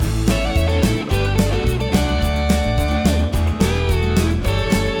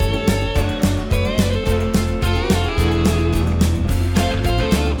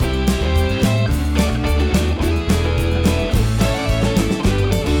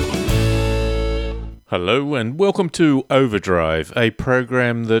Hello and welcome to Overdrive, a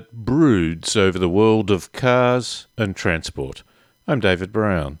program that broods over the world of cars and transport. I'm David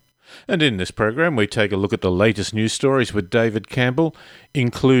Brown, and in this program we take a look at the latest news stories with David Campbell,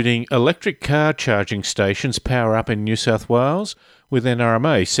 including electric car charging stations power up in New South Wales, with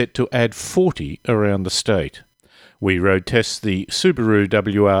NRMA set to add 40 around the state. We road test the Subaru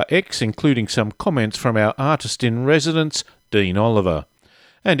WRX, including some comments from our artist-in-residence, Dean Oliver.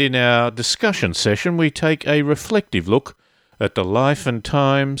 And in our discussion session, we take a reflective look at the life and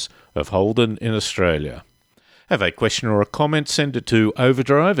times of Holden in Australia. Have a question or a comment, send it to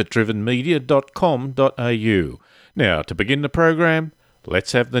overdrive@drivenmedia.com.au. Now, to begin the program,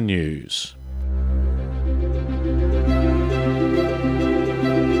 let's have the news.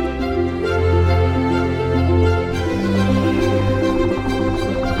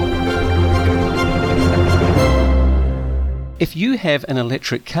 If you have an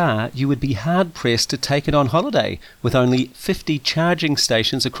electric car, you would be hard-pressed to take it on holiday, with only 50 charging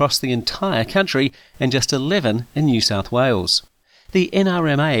stations across the entire country and just 11 in New South Wales. The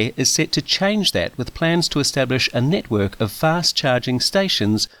NRMA is set to change that, with plans to establish a network of fast charging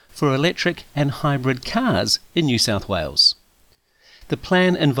stations for electric and hybrid cars in New South Wales. The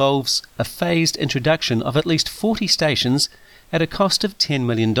plan involves a phased introduction of at least 40 stations at a cost of $10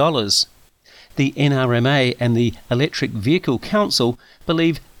 million. The NRMA and the Electric Vehicle Council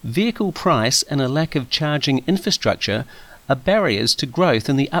believe vehicle price and a lack of charging infrastructure are barriers to growth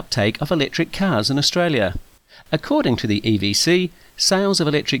in the uptake of electric cars in Australia. According to the EVC, sales of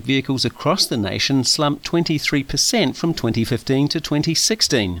electric vehicles across the nation slumped 23% from 2015 to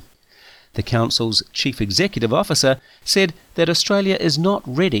 2016. The Council's Chief Executive Officer said that Australia is not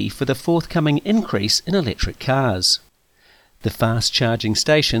ready for the forthcoming increase in electric cars. The fast charging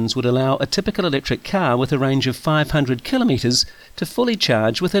stations would allow a typical electric car with a range of 500 kilometres to fully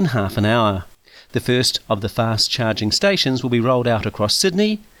charge within half an hour. The first of the fast charging stations will be rolled out across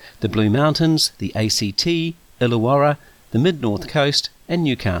Sydney, the Blue Mountains, the ACT, Illawarra, the Mid-North Coast and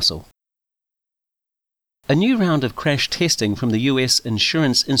Newcastle. A new round of crash testing from the US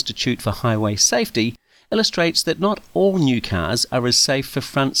Insurance Institute for Highway Safety illustrates that not all new cars are as safe for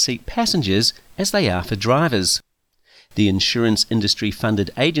front seat passengers as they are for drivers. The insurance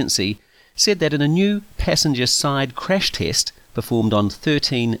industry-funded agency said that in a new passenger-side crash test performed on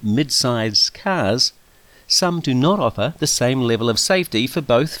 13 mid-sized cars, some do not offer the same level of safety for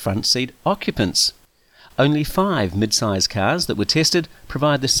both front-seat occupants. Only 5 mid-sized cars that were tested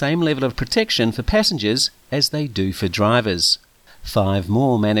provide the same level of protection for passengers as they do for drivers. 5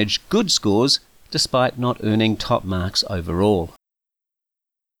 more managed good scores despite not earning top marks overall.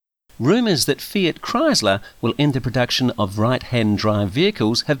 Rumours that Fiat Chrysler will end the production of right-hand drive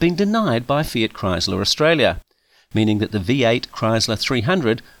vehicles have been denied by Fiat Chrysler Australia, meaning that the V8 Chrysler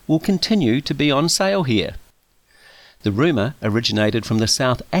 300 will continue to be on sale here. The rumour originated from the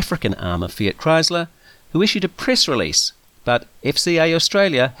South African arm of Fiat Chrysler, who issued a press release, but FCA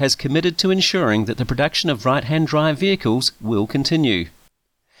Australia has committed to ensuring that the production of right-hand drive vehicles will continue.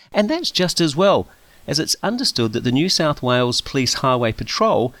 And that's just as well, as it's understood that the New South Wales Police Highway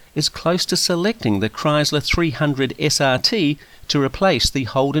Patrol is close to selecting the Chrysler 300 SRT to replace the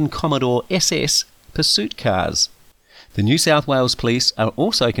Holden Commodore SS pursuit cars. The New South Wales Police are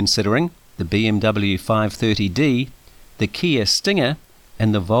also considering the BMW 530D, the Kia Stinger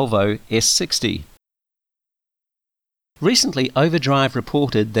and the Volvo S60. Recently, Overdrive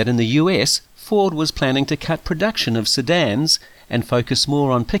reported that in the US, Ford was planning to cut production of sedans and focus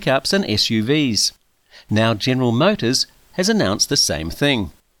more on pickups and SUVs. Now General Motors has announced the same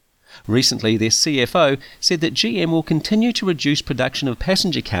thing. Recently, their CFO said that GM will continue to reduce production of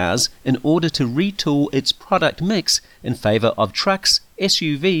passenger cars in order to retool its product mix in favour of trucks,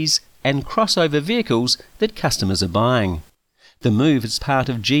 SUVs and crossover vehicles that customers are buying. The move is part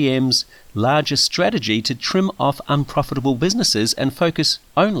of GM's larger strategy to trim off unprofitable businesses and focus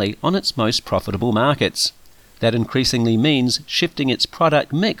only on its most profitable markets. That increasingly means shifting its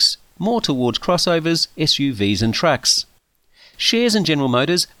product mix more towards crossovers, SUVs and trucks. Shares in General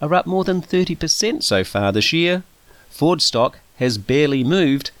Motors are up more than 30% so far this year. Ford stock has barely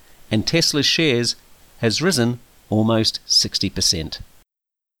moved and Tesla's shares has risen almost 60%.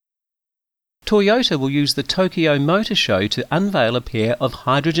 Toyota will use the Tokyo Motor Show to unveil a pair of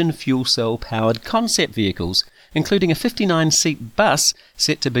hydrogen fuel cell powered concept vehicles, including a 59-seat bus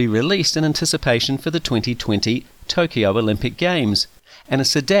set to be released in anticipation for the 2020 Tokyo Olympic Games, and a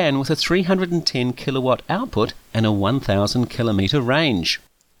sedan with a 310 kilowatt output and a 1,000 kilometre range.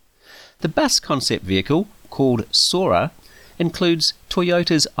 The bus concept vehicle, called Sora, includes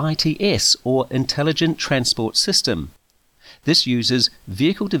Toyota's ITS, or Intelligent Transport System. This uses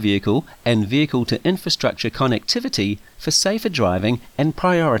vehicle-to-vehicle and vehicle-to-infrastructure connectivity for safer driving and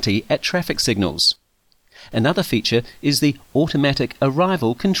priority at traffic signals. Another feature is the automatic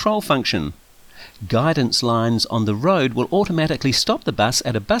arrival control function. Guidance lines on the road will automatically stop the bus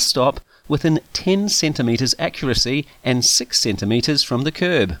at a bus stop within 10 centimetres accuracy and 6 centimetres from the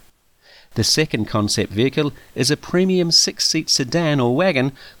curb. The second concept vehicle is a premium 6-seat sedan or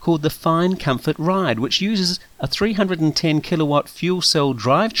wagon called the Fine Comfort Ride, which uses a 310 kilowatt fuel cell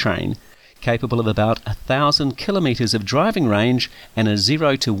drivetrain capable of about 1,000 kilometres of driving range and a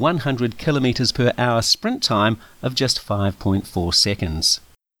 0 to 100 kilometres per hour sprint time of just 5.4 seconds.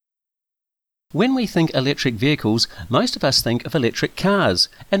 When we think electric vehicles, most of us think of electric cars,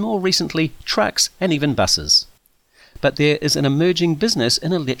 and more recently trucks and even buses. But there is an emerging business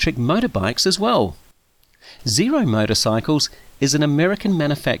in electric motorbikes as well. Zero Motorcycles is an American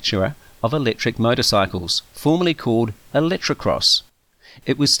manufacturer of electric motorcycles, formerly called Electrocross.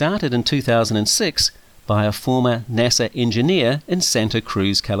 It was started in 2006 by a former NASA engineer in Santa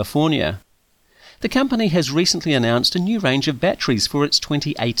Cruz, California. The company has recently announced a new range of batteries for its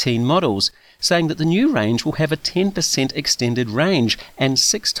 2018 models, saying that the new range will have a 10% extended range and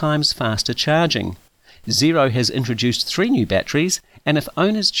 6 times faster charging. Zero has introduced 3 new batteries, and if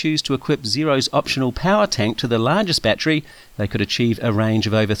owners choose to equip Zero's optional power tank to the largest battery, they could achieve a range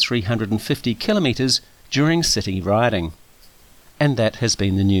of over 350 kilometres during city riding. And that has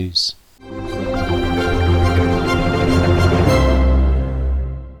been the news.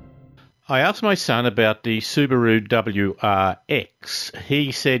 I asked my son about the Subaru WRX.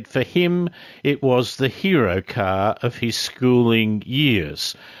 He said for him it was the hero car of his schooling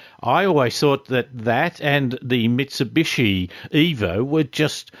years. I always thought that and the Mitsubishi Evo were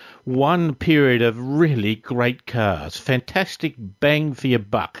just one period of really great cars. Fantastic bang for your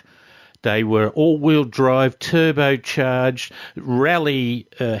buck. They were all-wheel drive, turbocharged, rally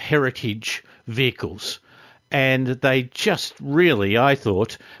heritage vehicles. And they just really, I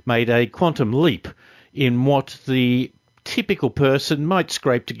thought, made a quantum leap in what the typical person might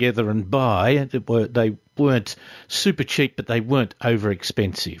scrape together and buy. They weren't super cheap, but they weren't over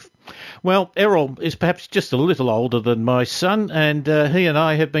expensive. Well, Errol is perhaps just a little older than my son, and he and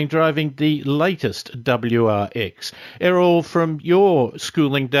I have been driving the latest WRX. Errol, from your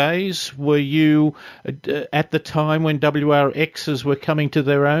schooling days, were you at the time when WRXs were coming to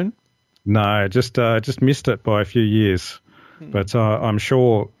their own? No, just missed it by a few years. But I'm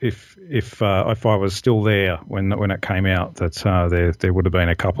sure if I was still there when it came out, that there would have been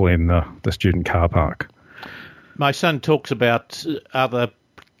a couple in the student car park. My son talks about other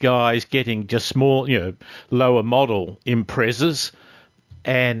guys getting just small, lower model Imprezas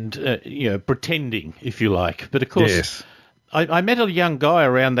and pretending, if you like. But of course, yes. I met a young guy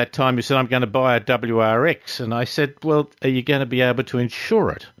around that time who said, "I'm going to buy a WRX," and I said, "Well, are you going to be able to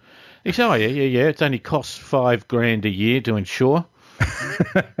insure it?" He said, "Oh, yeah. It only costs $5,000 a year to insure."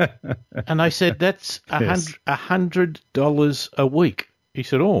 And I said, "That's $100 a week." He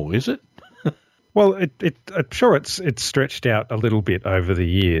said, "Oh, is it?" Well, I'm sure it's stretched out a little bit over the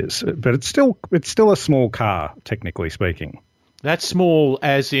years, but it's still a small car, technically speaking. That's small,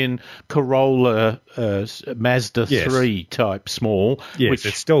 as in Corolla, Mazda 3 type small. Yes,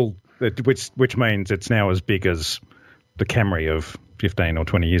 it's still, which means it's now as big as the Camry of 15 or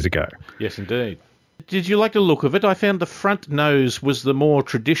 20 years ago. Yes, indeed. Did you like the look of it? I found the front nose was the more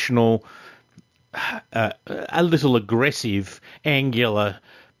traditional, a little aggressive, angular,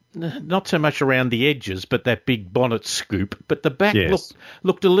 not so much around the edges, but that big bonnet scoop. But the back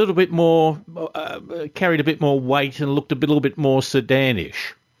looked a little bit more, carried a bit more weight and looked a little bit more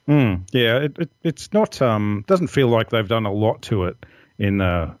sedanish. Yeah, it's not, doesn't feel like they've done a lot to it in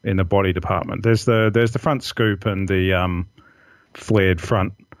the body department. There's the front scoop and the flared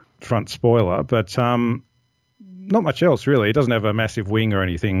front spoiler, but not much else really. It doesn't have a massive wing or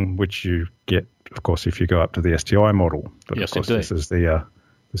anything, which you get, of course, if you go up to the STI model. But yes, of course, indeed.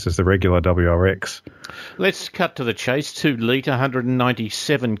 This is the regular WRX. Let's cut to the chase. 2 litre,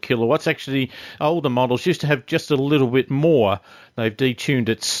 197 kilowatts. Actually, older models used to have just a little bit more. They've detuned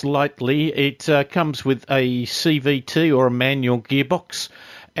it slightly. It comes with a CVT or a manual gearbox,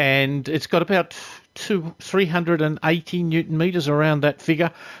 and it's got about 380 newton meters, around that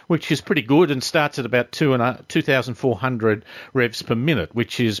figure, which is pretty good, and starts at about 2,400 revs per minute,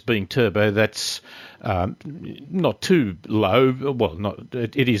 which is, being turbo, that's not too low. Well,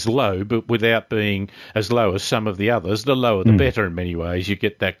 it is low, but without being as low as some of the others. The lower the better in many ways. You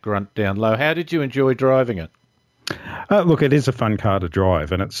get that grunt down low. How did you enjoy driving it? Look, it is a fun car to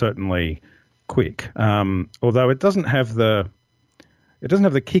drive, and it's certainly quick. Although it doesn't have the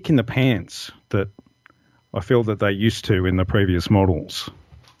kick in the pants that I feel that they used to in the previous models.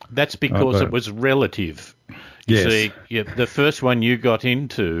 That's because it was relative. You Yes. see, the first one you got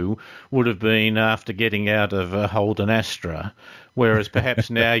into would have been after getting out of a Holden Astra, whereas perhaps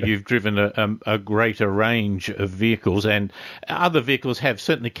now you've driven a greater range of vehicles, and other vehicles have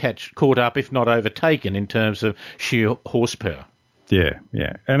certainly caught up, if not overtaken, in terms of sheer horsepower. Yeah.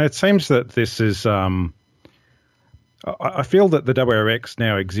 And it seems that this is... I feel that the WRX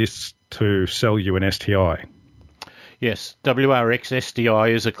now exists to sell you an STI. Yes, WRX STI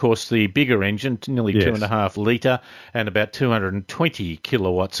is, of course, the bigger engine, nearly 2.5 litre, and about 220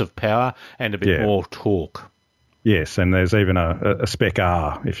 kilowatts of power and a bit more torque. Yes, and there's even a Spec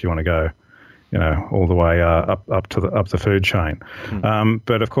R if you want to go, all the way up the food chain.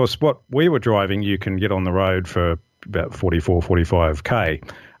 But of course, what we were driving, you can get on the road for about 45k,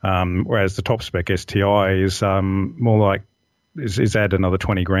 whereas the top spec STI is more like is add another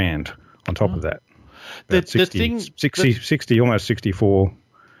 20 grand on top of that. The 60, almost 64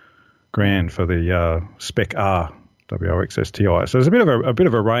 grand for the Spec R WRX STI. So there's a bit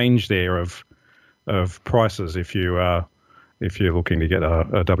of a range there of prices if you're looking to get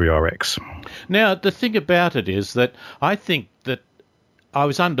a WRX. Now the thing about it is that I think that I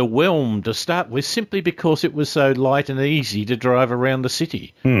was underwhelmed to start with simply because it was so light and easy to drive around the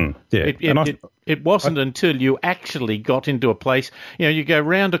city. It wasn't until you actually got into a place, you go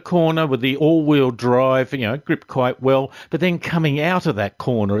round a corner with the all-wheel drive, gripped quite well, but then coming out of that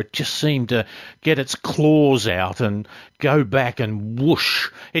corner, it just seemed to get its claws out and go back and whoosh.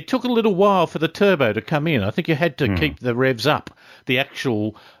 It took a little while for the turbo to come in. I think you had to keep the revs up. The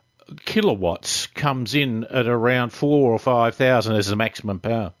actual kilowatts comes in at around 4,000 or 5,000 as the maximum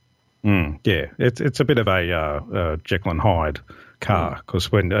power. It's a bit of a Jekyll and Hyde car,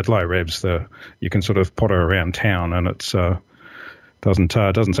 because when at low revs you can sort of potter around town and it's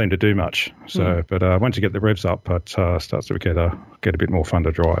doesn't seem to do much. So, but once you get the revs up, it starts to get a bit more fun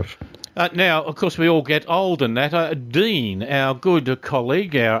to drive. Now, of course, we all get old and that. Dean, our good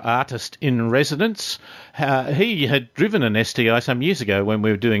colleague, our artist in residence, he had driven an STI some years ago when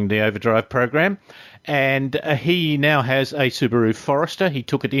we were doing the Overdrive program, and he now has a Subaru Forester. He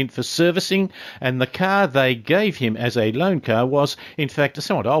took it in for servicing, and the car they gave him as a loan car was, in fact,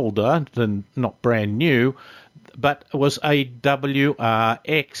 somewhat older than not brand new, but was a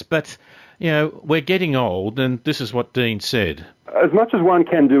WRX. But, we're getting old, and this is what Dean said. As much as one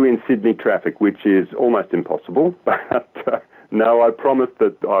can do in Sydney traffic, which is almost impossible, but no, I promised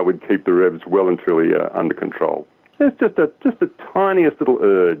that I would keep the revs well and truly under control. There's just the tiniest little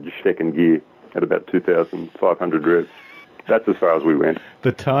urge second gear at about 2,500 revs. That's as far as we went.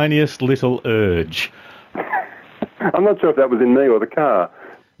 The tiniest little urge. I'm not sure if that was in me or the car.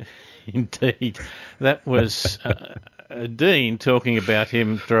 Indeed. That was Dean talking about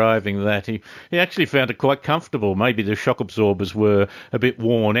him driving that. He actually found it quite comfortable. Maybe the shock absorbers were a bit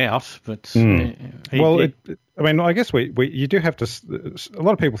worn out, but... I guess you do have to... A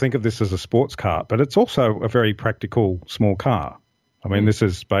lot of people think of this as a sports car, but it's also a very practical small car. I mean, this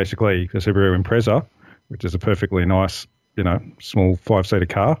is basically a Subaru Impreza, which is a perfectly nice, small 5-seater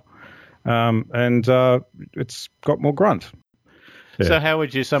car, and it's got more grunt. Yeah. So how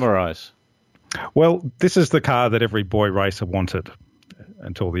would you summarise? Well, this is the car that every boy racer wanted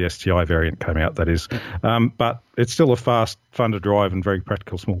until the STI variant came out, that is. But it's still a fast, fun to drive and very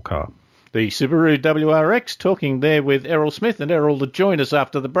practical small car. The Subaru WRX, talking there with Errol Smith, and Errol will join us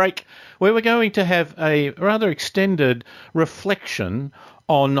after the break, where we're going to have a rather extended reflection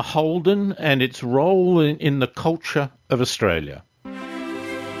on Holden and its role in the culture of Australia.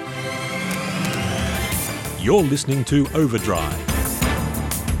 You're listening to Overdrive.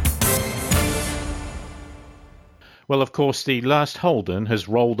 Well, of course, the last Holden has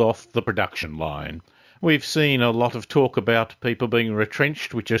rolled off the production line. We've seen a lot of talk about people being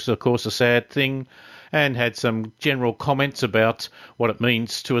retrenched, which is, of course, a sad thing, and had some general comments about what it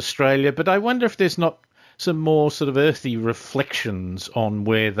means to Australia. But I wonder if there's not some more sort of earthy reflections on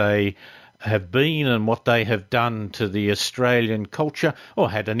where they have been and what they have done to the Australian culture, or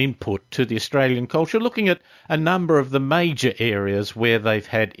had an input to the Australian culture, looking at a number of the major areas where they've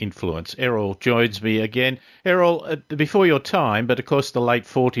had influence. Errol joins me again. Errol, before your time, but of course the late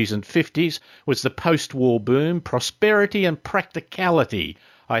 40s and 50s, was the post-war boom, prosperity and practicality.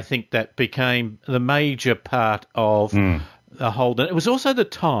 I think that became the major part of the Holden. It was also the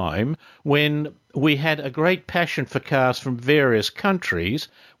time when we had a great passion for cars from various countries,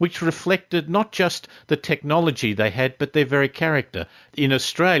 which reflected not just the technology they had, but their very character. In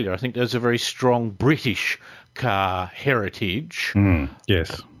Australia, I think there's a very strong British car heritage.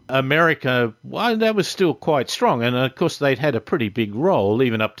 Yes. America, well, that was still quite strong. And, of course, they'd had a pretty big role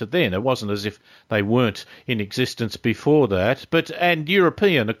even up to then. It wasn't as if they weren't in existence before that. And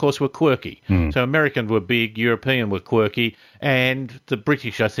European, of course, were quirky. So American were big, European were quirky, and the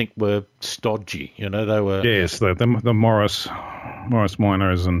British, I think, were stodgy. You know, they were... Yes, the Morris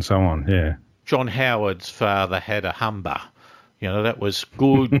Minors and so on, yeah. John Howard's father had a Humber. You know, that was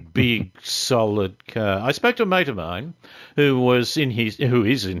good, big, solid car. I spoke to a mate of mine who is in his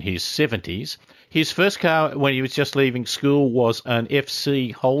 70s. His first car when he was just leaving school was an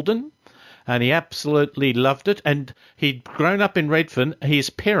FC Holden, and he absolutely loved it. And he'd grown up in Redfern.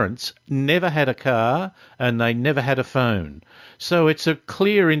 His parents never had a car, and they never had a phone. So it's a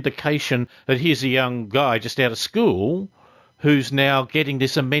clear indication that here's a young guy just out of school who's now getting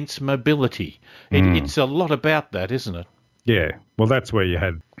this immense mobility. It's a lot about that, isn't it? Yeah. Well, that's where you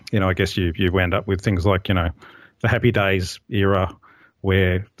had, I guess you wound up with things like, the Happy Days era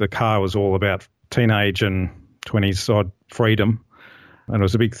where the car was all about teenage and 20s odd freedom. And it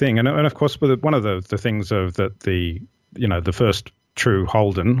was a big thing. And of course, one of the things of that the first true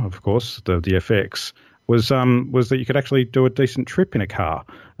Holden, of course, the FX, was that you could actually do a decent trip in a car.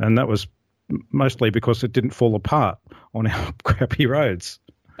 And that was mostly because it didn't fall apart on our crappy roads.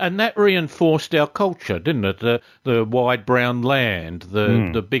 And that reinforced our culture, didn't it? The wide brown land,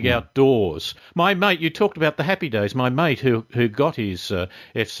 the big outdoors. My mate, you talked about the Happy Days. My mate who got his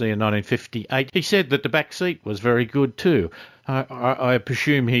FC in 1958, he said that the back seat was very good too. I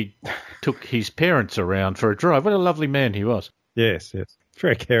presume he took his parents around for a drive. What a lovely man he was. Yes.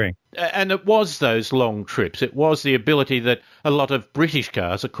 Very caring. And it was those long trips. It was the ability that a lot of British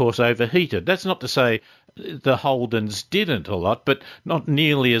cars, of course, overheated. That's not to say the Holdens didn't a lot, but not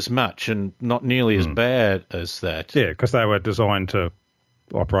nearly as much and not nearly as bad as that. Yeah, because they were designed to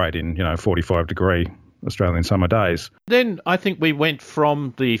operate in, 45-degree Australian summer days. Then I think we went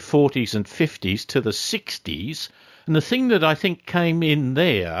from the 40s and 50s to the 60s, and the thing that I think came in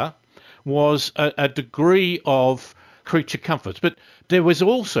there was a degree of creature comforts. But there was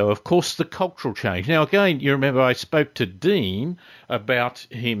also, of course, the cultural change. Now, again, you remember I spoke to Dean about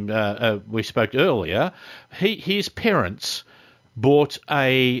him. We spoke earlier. His parents bought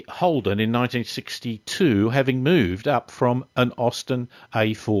a Holden in 1962, having moved up from an Austin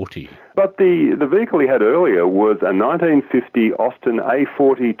A40. But the vehicle he had earlier was a 1950 Austin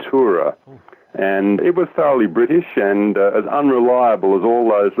A40 Tourer. And it was thoroughly British and as unreliable as all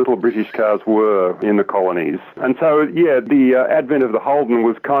those little British cars were in the colonies. And so, the advent of the Holden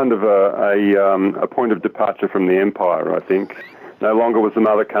was kind of a point of departure from the empire, I think. No longer was the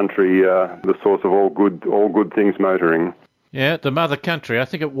mother country the source of all good things motoring. Yeah, the mother country. I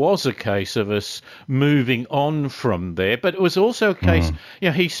think it was a case of us moving on from there, but it was also a case,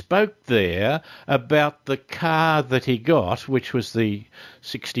 he spoke there about the car that he got, which was the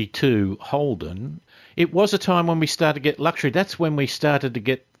 62 Holden. It was a time when we started to get luxury. That's when we started to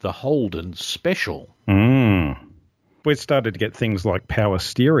get the Holden Special. We started to get things like power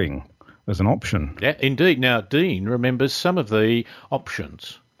steering as an option. Yeah, indeed. Now, Dean remembers some of the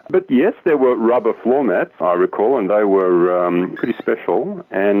options. But yes, there were rubber floor mats, I recall, and they were pretty special.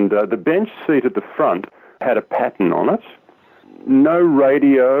 And the bench seat at the front had a pattern on it. No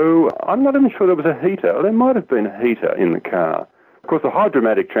radio. I'm not even sure there was a heater. There might have been a heater in the car. Of course, the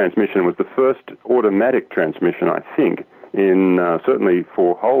hydromatic transmission was the first automatic transmission, I think, certainly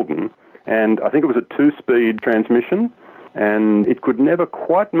for Holden. And I think it was a 2-speed transmission. And it could never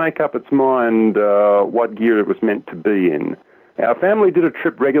quite make up its mind what gear it was meant to be in. Our family did a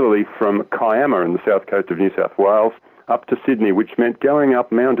trip regularly from Kiama in the south coast of New South Wales up to Sydney, which meant going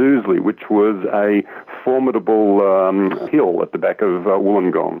up Mount Ousley, which was a formidable hill at the back of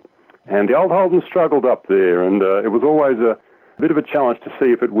Wollongong. And the old Holden struggled up there, and it was always a bit of a challenge to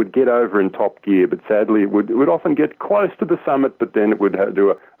see if it would get over in top gear, but sadly it would often get close to the summit, but then it would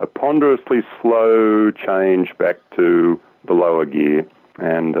do a ponderously slow change back to the lower gear,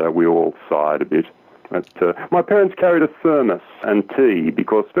 and we all sighed a bit. But my parents carried a thermos and tea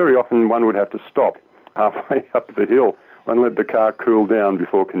because very often one would have to stop halfway up the hill and let the car cool down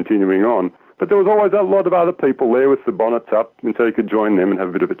before continuing on. But there was always a lot of other people there with the bonnets up, and so you could join them and have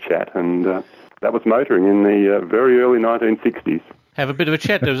a bit of a chat. And that was motoring in the very early 1960s. Have a bit of a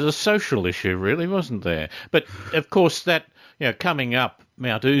chat. There was a social issue, really, wasn't there? But, of course, that coming up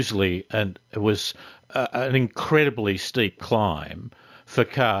Mount Ousley, and it was an incredibly steep climb for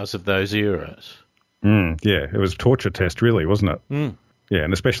cars of those eras. Yeah, it was a torture test, really, wasn't it? Yeah,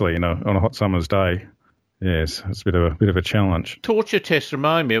 and especially on a hot summer's day. Yes, it's a bit of a challenge. Torture test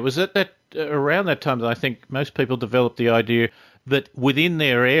remind me. It was at that around that time that I think most people developed the idea that within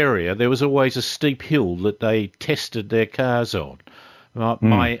their area there was always a steep hill that they tested their cars on.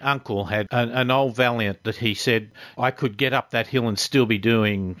 My uncle had an old Valiant that he said I could get up that hill and still be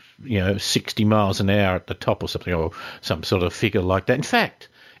doing, 60 miles an hour at the top or something, or some sort of figure like that. In fact,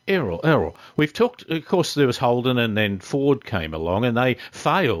 Errol, we've talked, of course, there was Holden and then Ford came along and they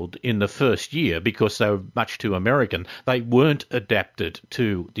failed in the first year because they were much too American. They weren't adapted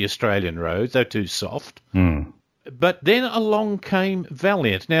to the Australian roads. They're too soft. But then along came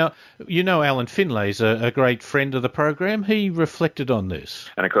Valiant. Now, Alan Finlay's a great friend of the program. He reflected on this.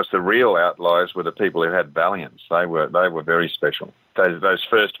 And, of course, the real outliers were the people who had Valiants. They were very special. Those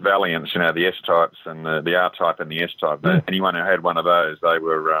first Valiants, the S-types and the R-type and the S-type, anyone who had one of those, they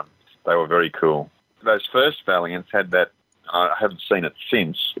were very cool. Those first Valiants had that, I haven't seen it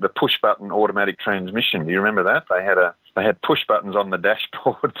since, the push-button automatic transmission. Do you remember that? They had push buttons on the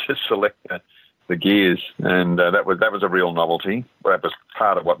dashboard to select the gears, and that was a real novelty. That was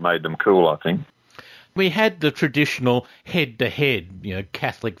part of what made them cool, I think. We had the traditional head-to-head,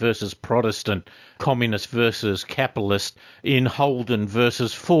 Catholic versus Protestant, communist versus capitalist in Holden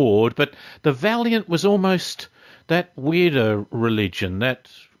versus Ford, but the Valiant was almost that weirder religion, that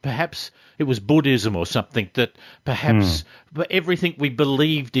perhaps it was Buddhism or something, that perhaps everything we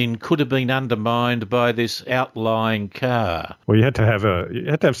believed in could have been undermined by this outlying car. Well, you had to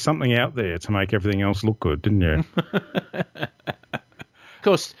have something out there to make everything else look good, didn't you? Of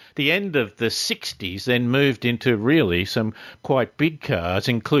course, the end of the 60s then moved into really some quite big cars,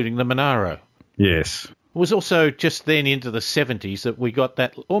 including the Monaro. Yes. It was also just then into the 70s that we got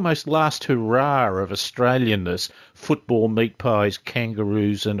that almost last hurrah of Australianness, football, meat pies,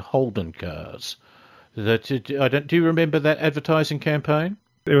 kangaroos and Holden cars. Do you remember that advertising campaign?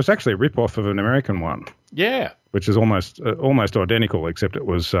 It was actually a rip-off of an American one. Yeah. Which is almost identical, except it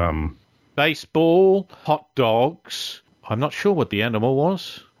was... baseball, hot dogs... I'm not sure what the animal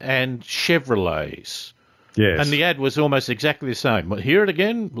was, and Chevrolets. Yes. And the ad was almost exactly the same. Hear it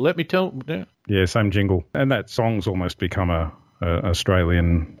again? Let me tell... Yeah, same jingle. And that song's almost become a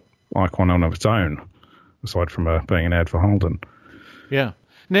Australian icon on its own, aside from being an ad for Holden. Yeah.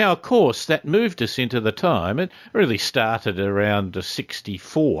 Now, of course, that moved us into the time. It really started around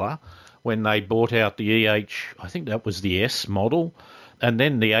 64 when they bought out the I think that was the S model. And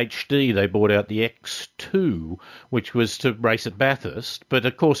then the HD, they bought out the X2, which was to race at Bathurst. But,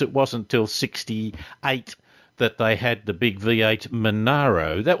 of course, it wasn't until 68 that they had the big V8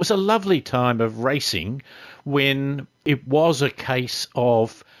 Monaro. That was a lovely time of racing when it was a case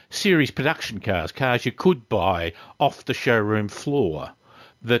of series production cars you could buy off the showroom floor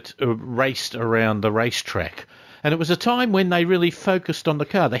that raced around the racetrack. And it was a time when they really focused on the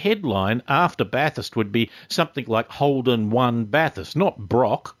car. The headline after Bathurst would be something like Holden won Bathurst, not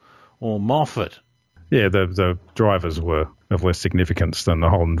Brock or Moffat. Yeah, the drivers were of less significance than the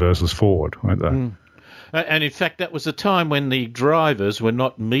Holden versus Ford, weren't they? And in fact, that was a time when the drivers were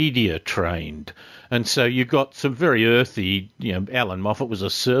not media trained. And so you got some very earthy, Alan Moffat was a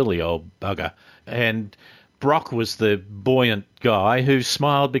surly old bugger. And Brock was the buoyant guy who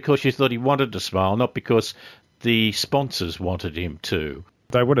smiled because you thought he wanted to smile, not because the sponsors wanted him to.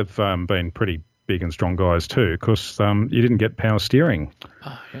 They would have been pretty big and strong guys too, because you didn't get power steering.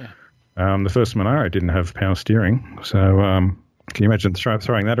 Oh, yeah. The first Monaro didn't have power steering, so can you imagine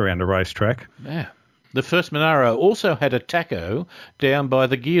throwing that around a racetrack? Yeah. The first Monaro also had a tacho down by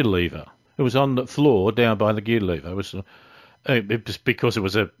the gear lever. It was on the floor down by the gear lever. It was because it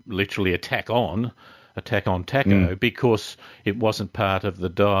was literally a tack-on tacho because it wasn't part of the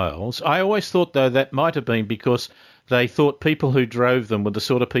dials. I always thought, though, that might have been because they thought people who drove them were the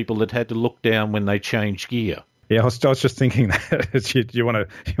sort of people that had to look down when they changed gear. Yeah, I was just thinking that you want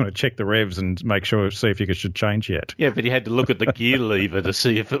to check the revs and see if you should change yet. Yeah, but you had to look at the gear lever to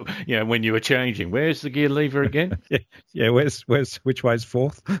see if when you were changing. Where's the gear lever again? yeah. Which way's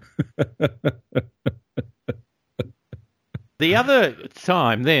fourth? The other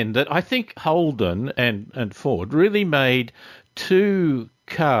time then that I think Holden and Ford really made two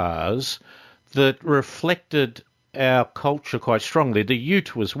cars that reflected our culture quite strongly. The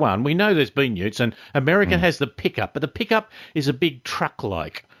Ute was one. We know there's been Utes, and America has the pickup, but the pickup is a big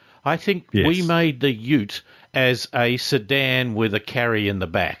truck-like. I think we made the Ute as a sedan with a carry in the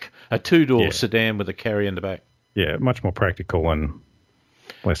back, a two-door sedan with a carry in the back. Yeah, much more practical and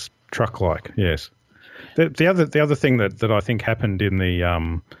less truck-like, yes. The other thing that I think happened in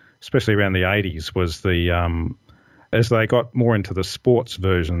the especially around the 80s was as they got more into the sports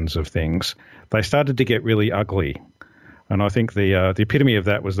versions of things, they started to get really ugly. And I think the epitome of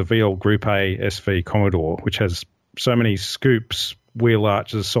that was the VL Group A SV Commodore, which has so many scoops, wheel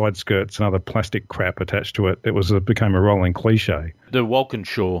arches, side skirts, and other plastic crap attached to it. It became a rolling cliche. The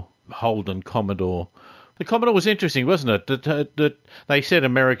Walkinshaw Holden Commodore. The Commodore was interesting, wasn't it? That they said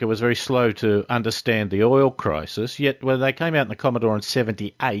America was very slow to understand the oil crisis, yet when they came out in the Commodore in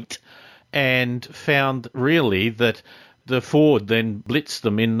 78 and found really that the Ford then blitzed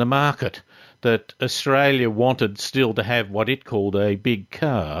them in the market, that Australia wanted still to have what it called a big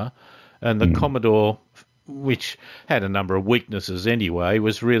car, and the Commodore, which had a number of weaknesses anyway,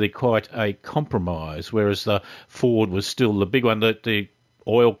 was really quite a compromise, whereas the Ford was still the big one. The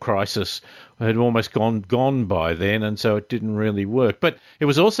oil crisis had almost gone by then, and so it didn't really work. But it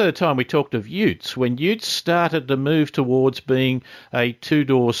was also the time we talked of utes, when utes started to move towards being a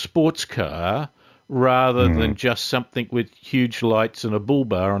two-door sports car rather than just something with huge lights and a bull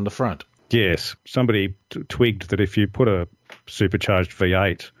bar on the front. Yes, somebody twigged that if you put a supercharged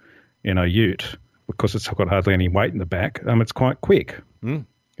V8 in a ute, because it's got hardly any weight in the back, it's quite quick. And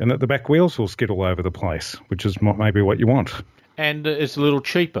that the back wheels will skid all over the place, which is maybe what you want. And it's a little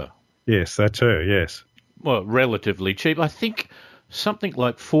cheaper. Yes, that too, yes. Well, relatively cheap. I think something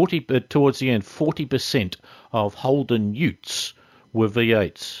like towards the end, 40% of Holden utes were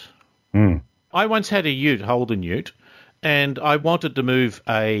V8s. I once had a Holden ute, and I wanted to move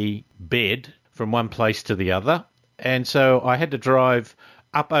a bed from one place to the other, and so I had to drive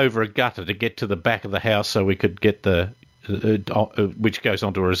up over a gutter to get to the back of the house so we could get which goes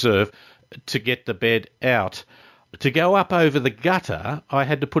onto a reserve, to get the bed out. To go up over the gutter, I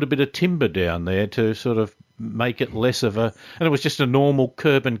had to put a bit of timber down there to sort of make it less of a... And it was just a normal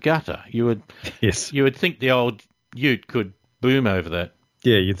curb and gutter. You would think the old ute could boom over that.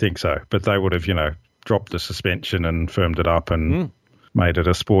 Yeah, you'd think so. But they would have, dropped the suspension and firmed it up and made it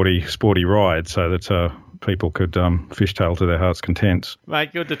a sporty ride so that people could fishtail to their heart's contents.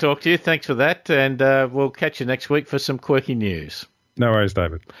 Mate, good to talk to you. Thanks for that. And we'll catch you next week for some quirky news. No worries,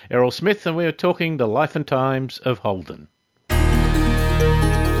 David. Errol Smith, and we are talking the life and times of Holden.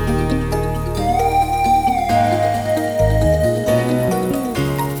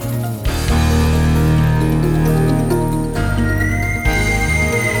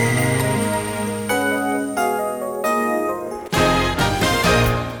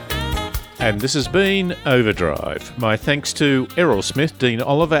 And this has been Overdrive. My thanks to Errol Smith, Dean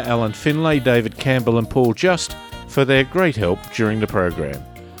Oliver, Alan Finlay, David Campbell and Paul Just for their great help during the program.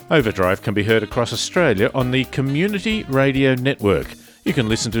 Overdrive can be heard across Australia on the Community Radio Network. You can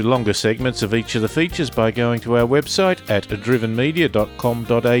listen to longer segments of each of the features by going to our website at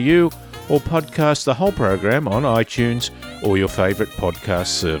drivenmedia.com.au or podcast the whole program on iTunes or your favourite podcast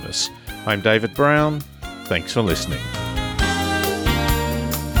service. I'm David Brown. Thanks for listening.